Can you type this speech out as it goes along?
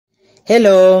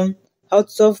Hello, how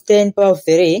to solve 10 power of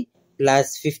 3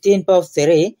 plus 15 power of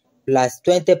 3 plus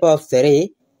 20 power of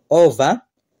 3 over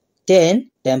 10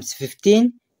 times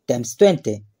 15 times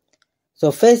 20.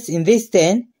 So first in this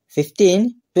 10,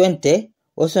 15, 20,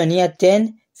 also near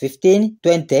 10, 15,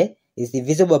 20 is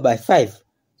divisible by 5.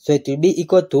 So it will be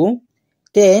equal to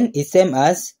 10 is same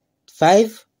as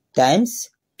 5 times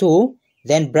 2,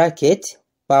 then bracket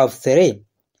power of 3.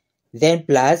 Then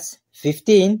plus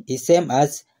 15 is same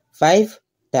as 5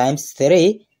 times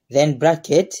 3, then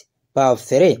bracket power of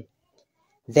 3.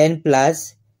 Then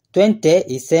plus 20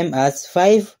 is same as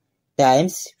 5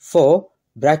 times 4,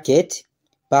 bracket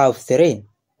power of 3.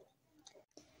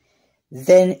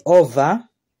 Then over,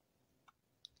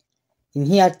 in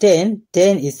here 10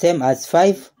 is same as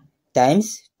 5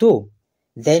 times 2.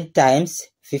 Then times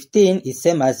 15 is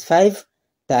same as 5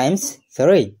 times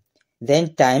 3.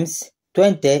 Then times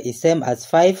 20 is same as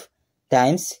 5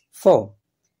 times 4.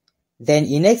 Then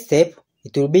in next step,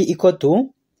 it will be equal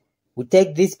to, we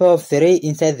take this power of 3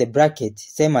 inside the bracket,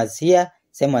 same as here,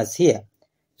 same as here.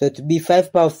 So it will be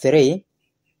 5 power of 3,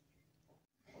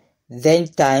 then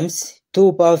times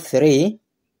 2 power of 3,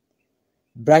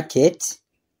 bracket,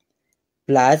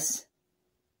 plus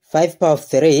 5 power of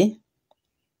 3,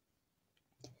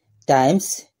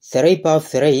 times 3 power of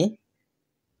 3,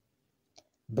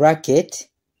 bracket,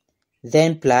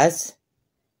 then plus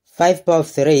 5 power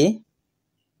of 3,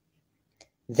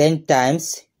 then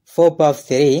times 4 power of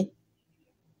 3,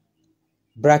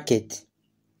 bracket,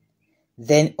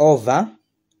 then over.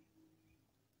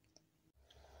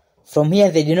 From here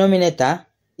the denominator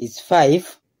is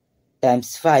 5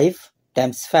 times 5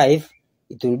 times 5,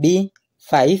 it will be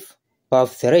 5 power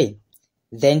of 3,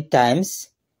 then times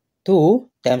 2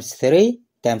 times 3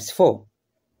 times 4.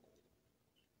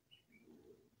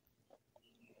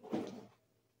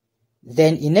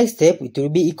 Then in next step it will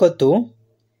be equal to,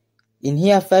 in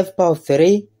here 5 power of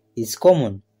 3 is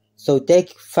common, so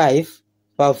take 5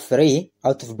 power of 3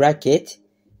 out of bracket,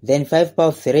 then 5 power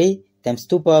of 3 times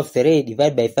 2 power of 3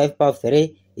 divided by 5 power of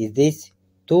 3 is this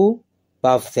 2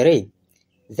 power of 3.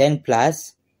 Then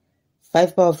plus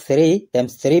 5 power of 3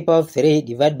 times 3 power of 3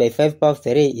 divided by 5 power of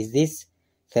 3 is this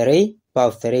 3 power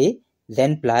of 3.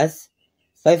 Then plus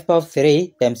 5 power of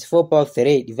 3 times 4 power of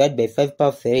 3 divided by 5 power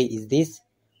of 3 is this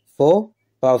 4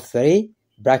 power of 3,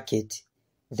 bracket.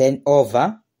 Then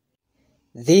over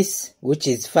this, which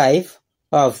is 5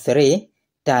 power of 3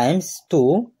 times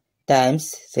 2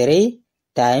 times 3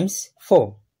 times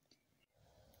 4.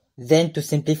 Then to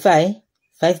simplify,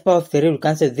 5 power of 3 will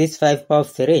cancel this 5 power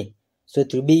of 3. So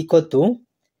it will be equal to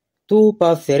 2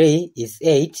 power of 3 is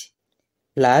 8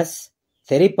 plus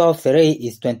 3 power of 3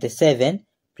 is 27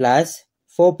 plus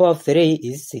 4 power of 3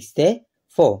 is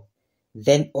 64.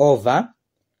 Then over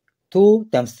 2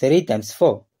 times 3 times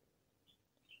 4.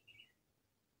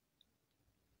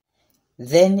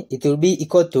 Then it will be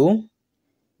equal to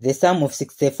the sum of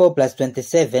 64 plus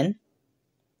 27.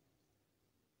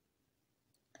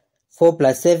 4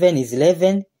 plus 7 is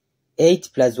 11. 8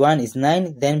 plus 1 is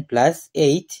 9. Then plus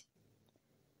 8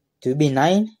 to be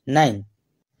 9.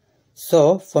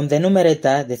 So from the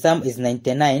numerator, the sum is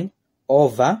 99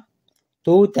 over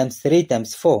 2 times 3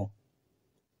 times 4.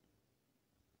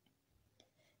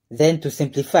 Then to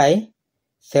simplify,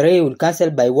 3 will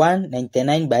cancel by 1,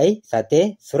 99 by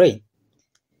 33.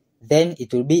 Then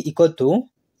it will be equal to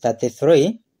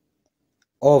 33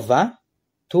 over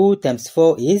 2 times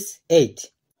 4 is 8.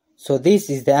 So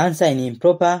this is the answer in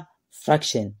improper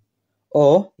fraction.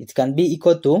 Or it can be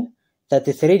equal to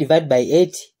 33 divided by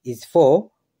 8 is 4,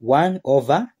 1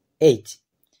 over 8.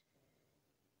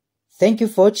 Thank you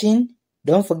for watching.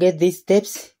 Don't forget these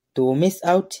steps to miss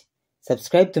out.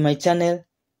 Subscribe to my channel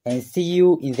and see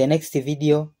you in the next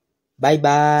video. Bye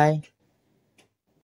bye.